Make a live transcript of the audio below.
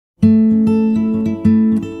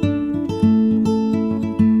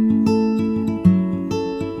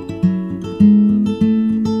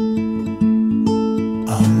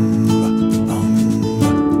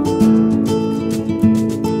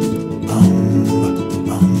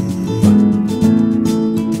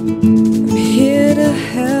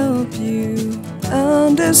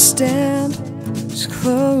understand. Just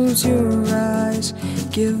close your eyes,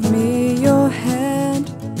 give me your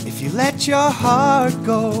hand. If you let your heart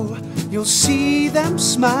go, you'll see them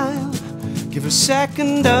smile. Give a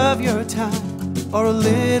second of your time, or a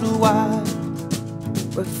little while.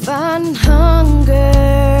 We're fighting hunger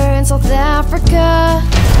in South Africa.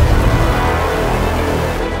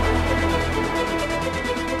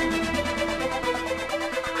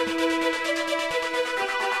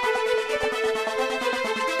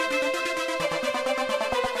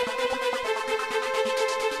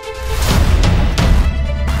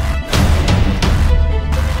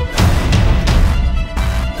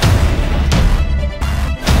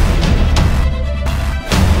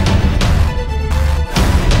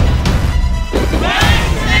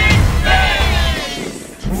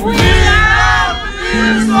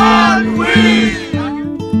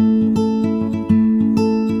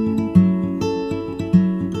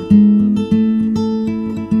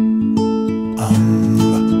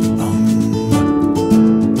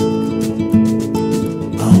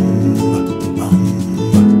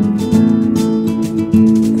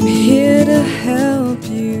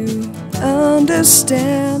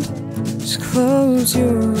 Understand. Just close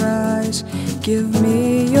your eyes, give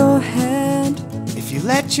me your hand. If you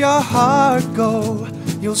let your heart go,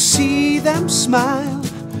 you'll see them smile.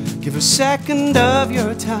 Give a second of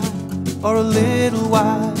your time, or a little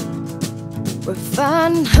while. We're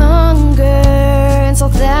fighting hunger in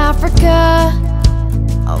South Africa.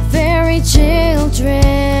 Our very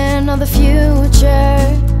children of the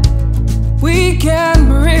future. We can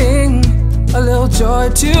bring a little joy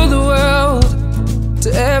to the world, to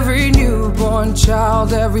every newborn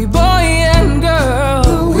child, every boy and girl.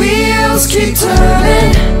 The wheels keep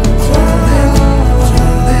turning,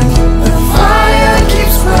 the fire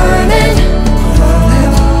keeps burning.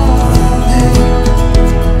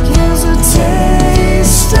 Here's a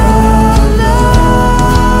taste of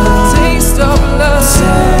love, A taste of love,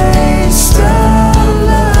 taste of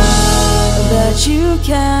love that you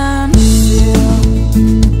can feel.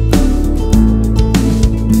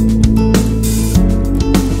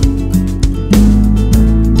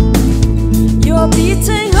 Your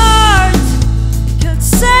beating heart could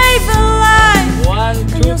save a life. 1,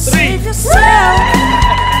 2, 3. Save yourself.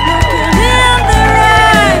 Looking in the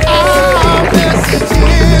right. Our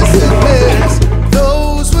messages and prayers,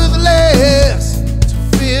 those with less, to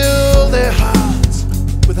fill their hearts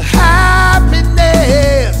with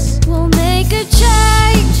happiness. We'll make a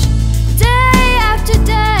change day after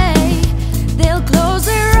day. They'll close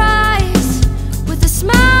their eyes with a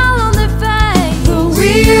smile on their face. The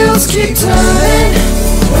wheels keep turning,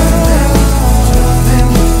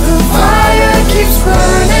 the fire keeps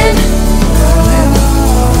burning.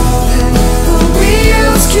 The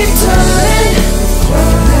wheels keep turning,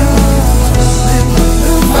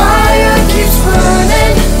 the fire keeps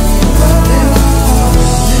burning.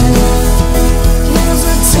 Here's a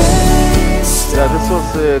taste. Yeah, this was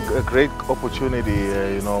a great opportunity,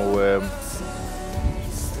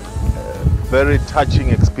 very touching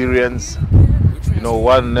experience.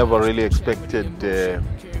 One never really expected,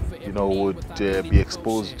 would be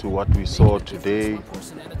exposed to what we saw today.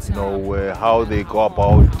 How they go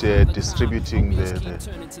about distributing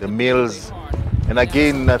the meals. And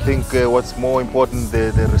again, I think what's more important,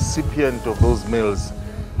 the recipient of those meals,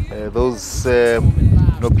 those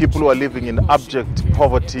people who are living in abject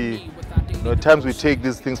poverty. At times we take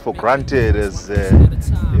these things for granted, as and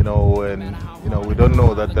we don't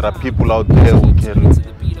know that there are people out there who can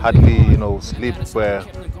hardly sleep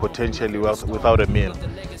potentially without a meal.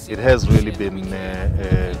 It has really been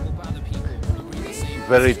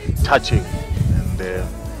very touching, and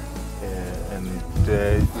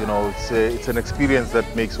it's an experience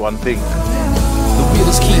that makes one think. the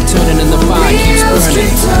wheels keep turning and the fire keeps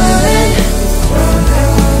burning.